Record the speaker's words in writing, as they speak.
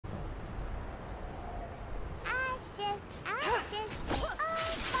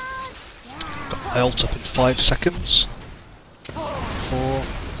I ult up in 5 seconds. 4.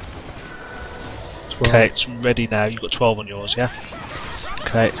 12. Okay, it's ready now. You've got 12 on yours, yeah?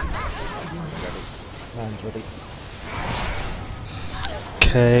 Okay. Mine's ready.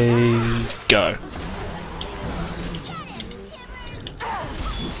 Okay, go.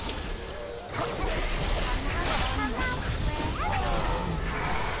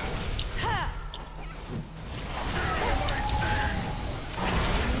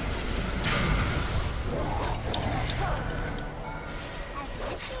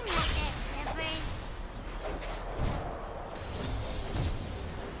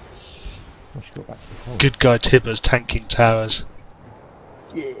 I should go back to the hole. Good guy Tibbers tanking towers.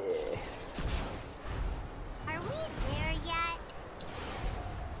 Yeah. Are we there yet?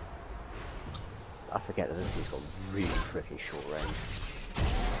 I forget that this thing's got really freaking short range.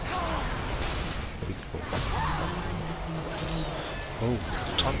 Oh,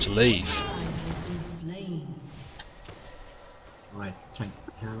 time to leave. Right, tank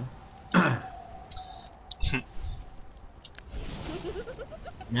the tower.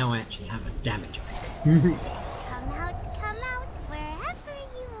 Now I actually have a damage item. Come out, wherever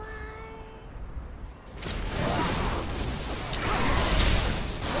you are.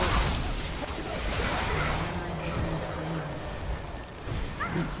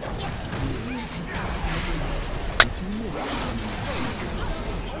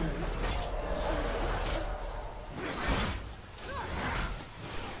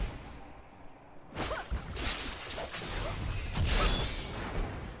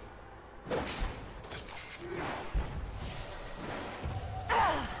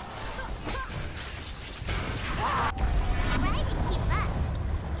 Try to keep up.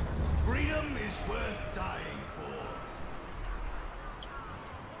 Freedom is worth dying for.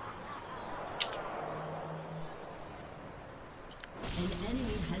 An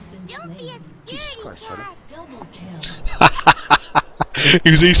enemy has been Don't be a slain. scaredy Christ, cat. Double kill.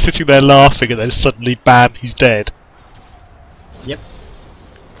 He was sitting there laughing and then suddenly, bam, he's dead. Yep.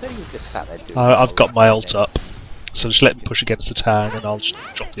 So you just sat there doing I've got my ult up. So just let him push against the tower and then I'll just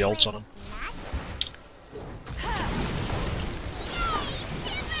drop the ult on him.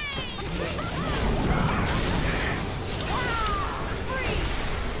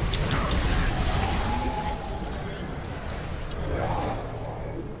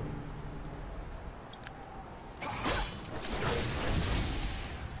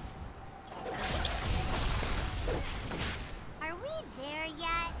 Are we there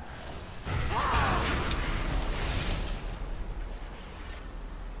yet?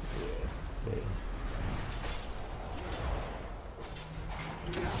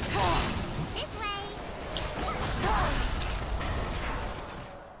 This way.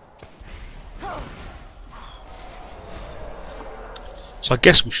 So I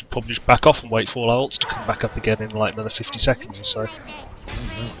guess we should probably just back off and wait for all our ults to come back up again in like another 50 seconds or so.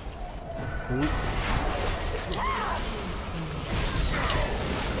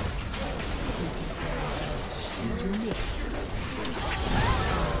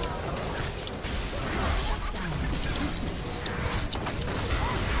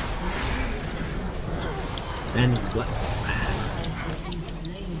 And what's that?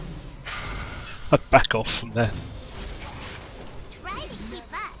 I'd back off from there. Try to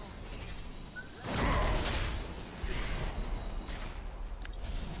keep up.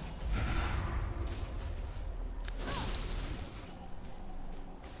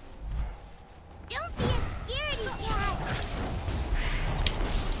 Don't be a scaredy cat.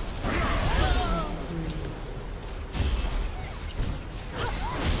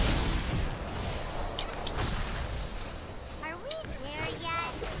 Are we there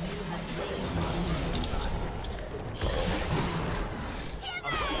yet?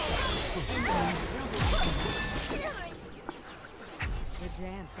 The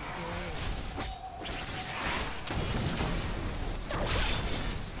dance of glory.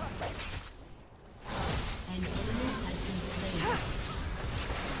 An enemy has been slain.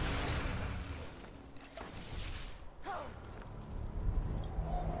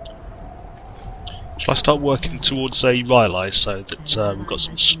 Shall I start working towards a Rylai so that we've got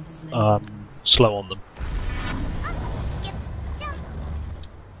some slow on them? Skip, jump.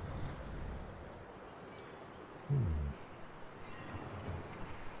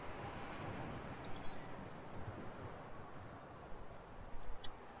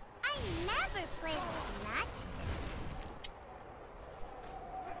 I never play with matches.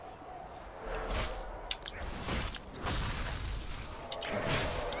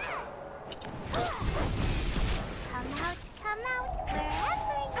 Come out,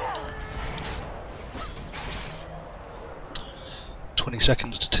 wherever you are. 20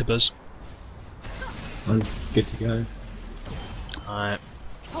 seconds to Tibbers. I'm good to go. Alright.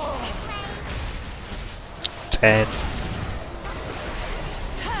 10.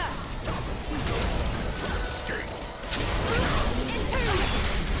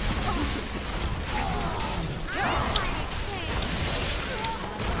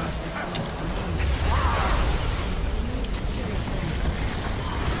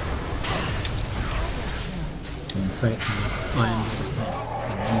 And say it to me. I am the 10.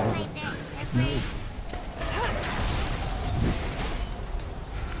 I am the 10. No.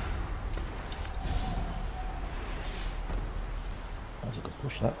 That was a good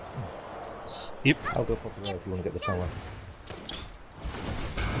push, that. Yep. I'll go pop there if you want to get the tower.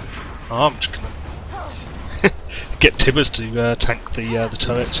 Oh, I'm just gonna get Tibbers to tank the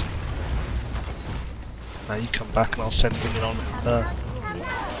turret. Now you come back and I'll send Minion on.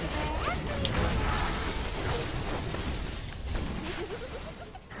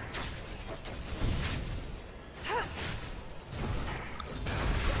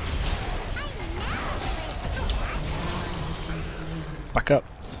 Back up.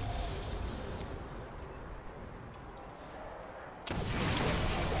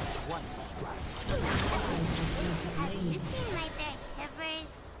 You seem like they're Tibbers.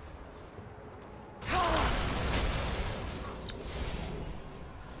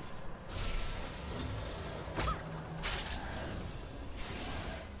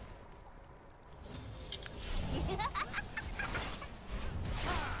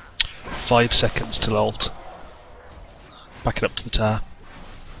 5 seconds till ult. Back it up to the tower.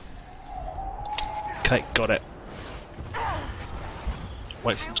 Okay, got it.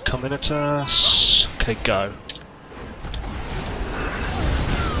 Wait for him to come in at us. Okay, go.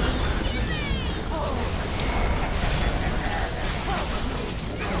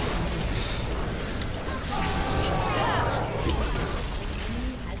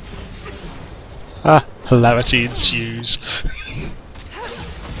 Ah, hilarity ensues.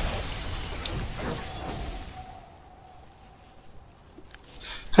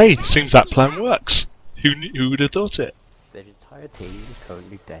 Hey, seems that plan works. Who would have thought it? Their entire team is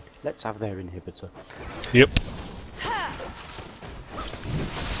currently dead. Let's have their inhibitor. Yep.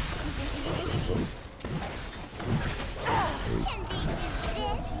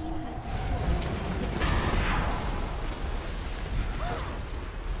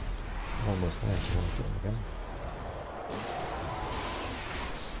 Almost there, if you want to get them again.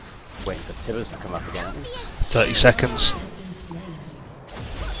 Waiting for Tibbers to come up again. 30 seconds.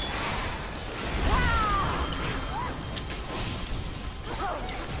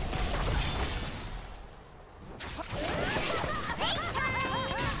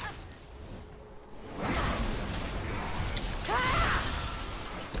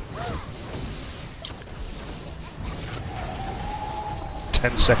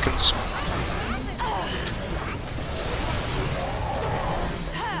 Ten seconds.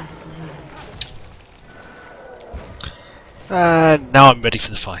 Now I'm ready for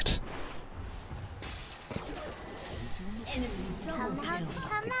the fight. Come out,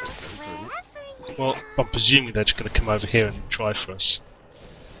 wherever you Well, I'm presuming they're just going to come over here and try for us.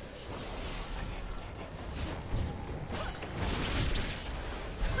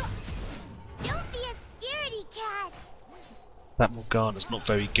 Don't be a scaredy cat. That Morgana's not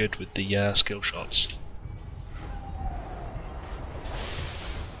very good with the skill shots.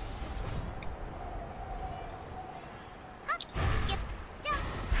 Hop, skip, jump.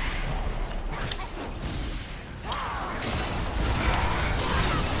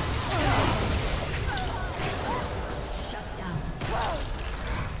 Shut down.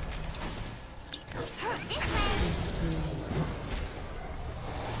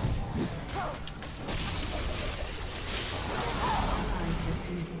 Ally has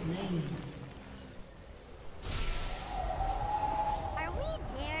been slain. Are we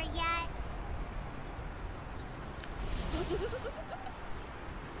there yet?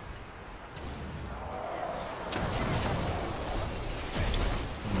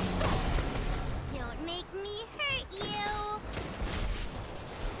 Don't make me hurt you.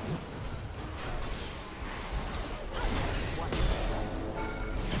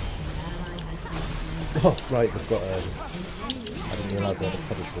 Ally has been slain. Oh, right, we've got I didn't realise they had a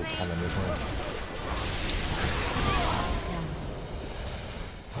pedestal cannon as well.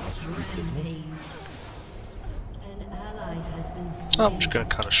 Rampage. An ally has been slain. I'm just going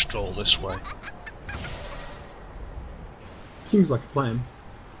to kind of stroll this way. Seems like a plan.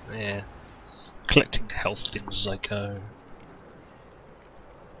 Yeah. Collecting health things as I go.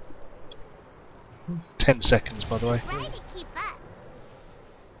 10 seconds, by the way. Try to keep up.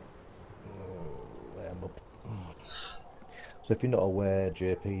 I'm up. So if you're not aware,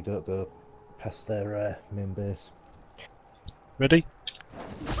 JP, don't go past their main base. Ready?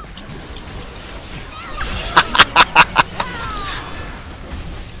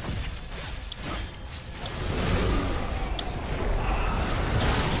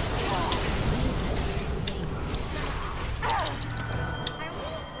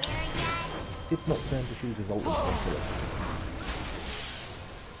 Did not turn to choose his ult properly.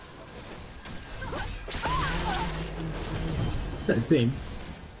 Set team.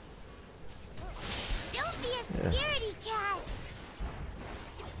 Don't be a scaredy cat.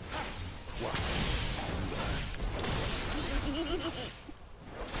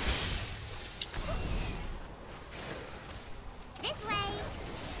 This way.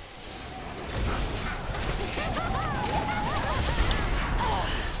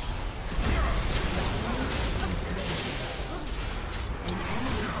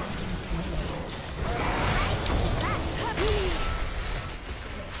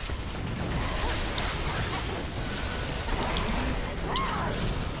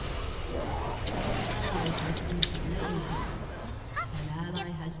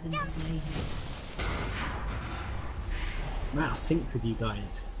 I'm out of sync with you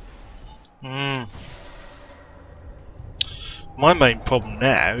guys. My main problem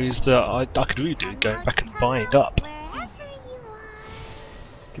now is that I could really do with going back and buying up. Wherever you are.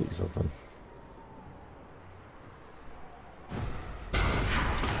 Get yourself done.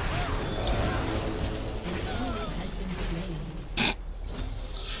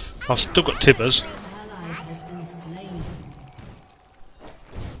 I've still got Tibbers.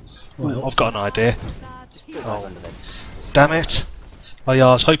 Well, I've got an idea. Just do it right under them. Damn it! Oh yeah,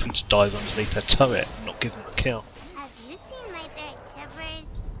 I was hoping to dive underneath their turret and not give them a kill. Have you seen my bear Tibbers?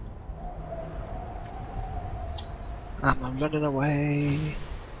 I'm running away.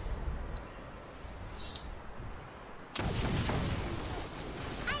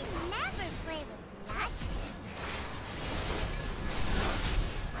 I never play with nuts.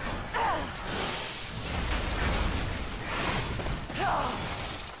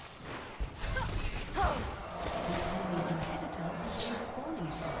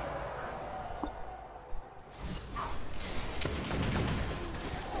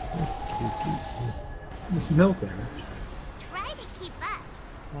 there's some health there. Try to keep up.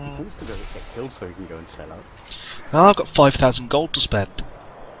 He wants to go get killed so he can go and sell out. Oh, I've got 5,000 gold to spend.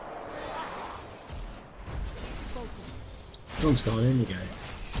 John's gone, in you go.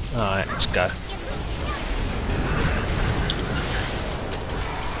 Alright, let's go.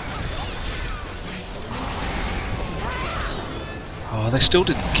 Oh, they still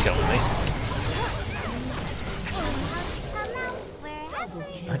didn't kill me.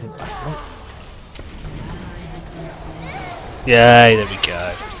 I didn't like that. Yay, there we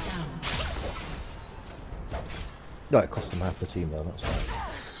go. No, it cost them half the team though, that's fine.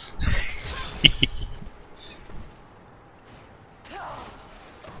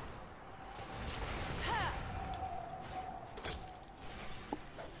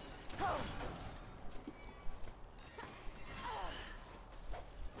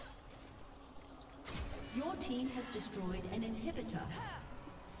 Your team has destroyed an inhibitor.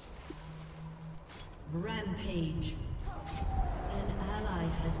 Rampage. An ally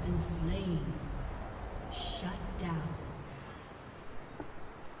has been slain. Shut down.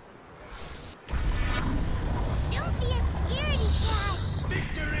 Don't be a scaredy cat.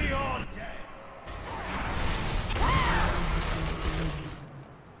 Victory or death!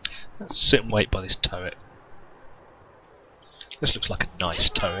 Let's sit and wait by this turret. This looks like a nice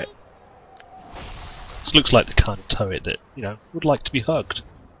turret. This looks like the kind of turret that, you know, would like to be hugged.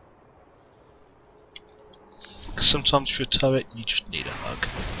 'Cause sometimes for a turret, you just need a hug.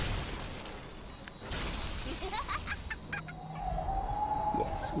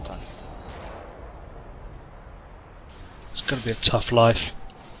 Yeah, sometimes. It's going to be a tough life.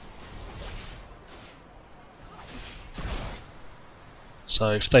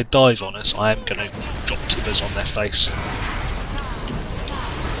 So if they dive on us, I am going to drop tibbers on their face.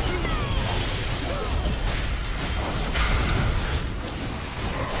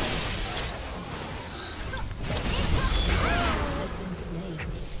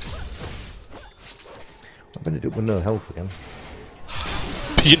 I'm gonna do it with no health again.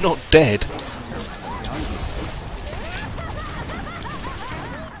 But you're not dead.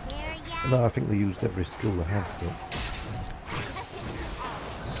 No, I think they used every skill they had. But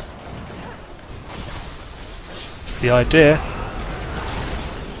It's the idea.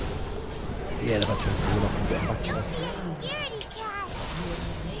 yeah, they've actually given up and getting back there. Scaredy cat.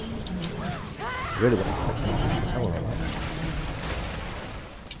 Really, what expecting them to tell her that.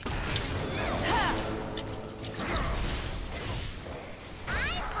 I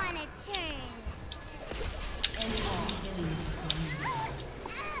want to turn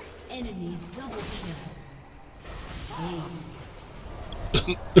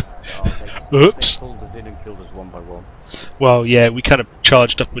They Oops. pulled us in and killed us one by one. Well, yeah, we kind of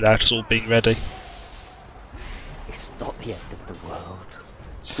charged up without us all being ready. It's not the end of the world.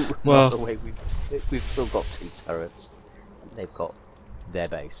 Well- Not the way we've still got 2 turrets. And they've got their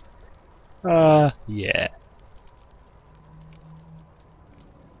base. Yeah.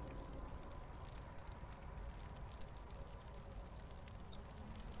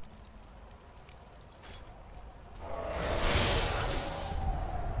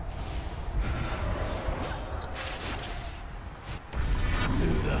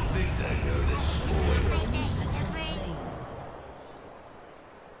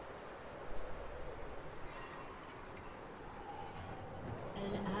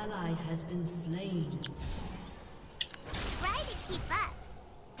 An ally has been slain. Try to keep up.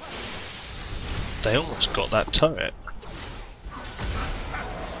 They almost got that turret.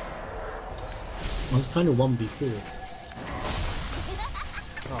 I was kind of 1v4.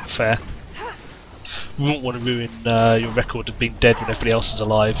 Oh, fair. We wouldn't want to ruin your record of being dead when everybody else is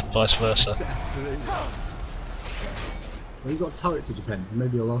alive, and vice versa. Absolutely. Well, you got a turret to defend, so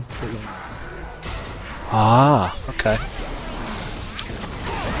maybe it'll last a bit longer. Ah, okay.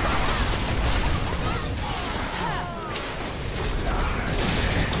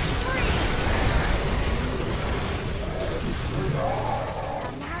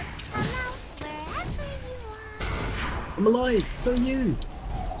 I'm alive! So are you!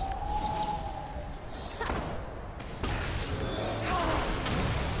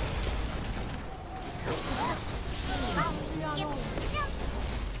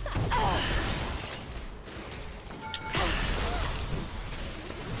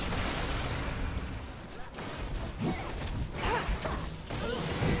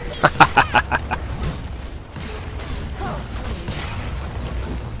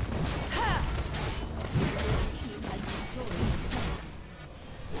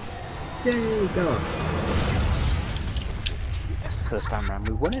 Yay, go! That's the first time round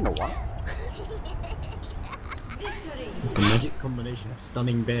we've won in a while. It's the magic combination of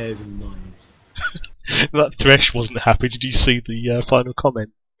stunning bears and knives. That Thresh wasn't happy. Did you see the final comment?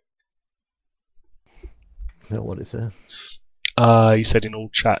 No, what is it? He said in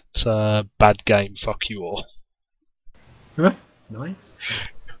all chat, bad game, fuck you all. Huh? Nice.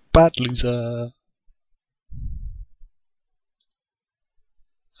 Bad loser.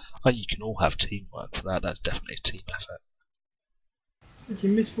 Oh, you can all have teamwork for that. That's definitely a team effort. Actually,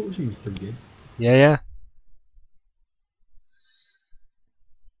 Misfortune was pretty good. Yeah, yeah.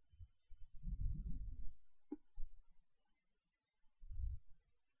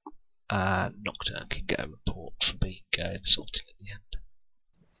 Nocturne can get a report for being insulting at the end.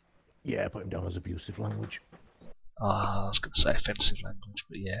 Yeah, put him down as abusive language. I was going to say offensive language,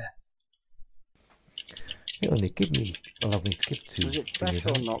 but yeah. You only give me, allow me to give 2 Was it thingies Thresh or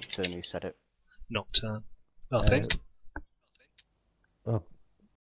out. Nocturne who said it? Nocturne, I think. Oh,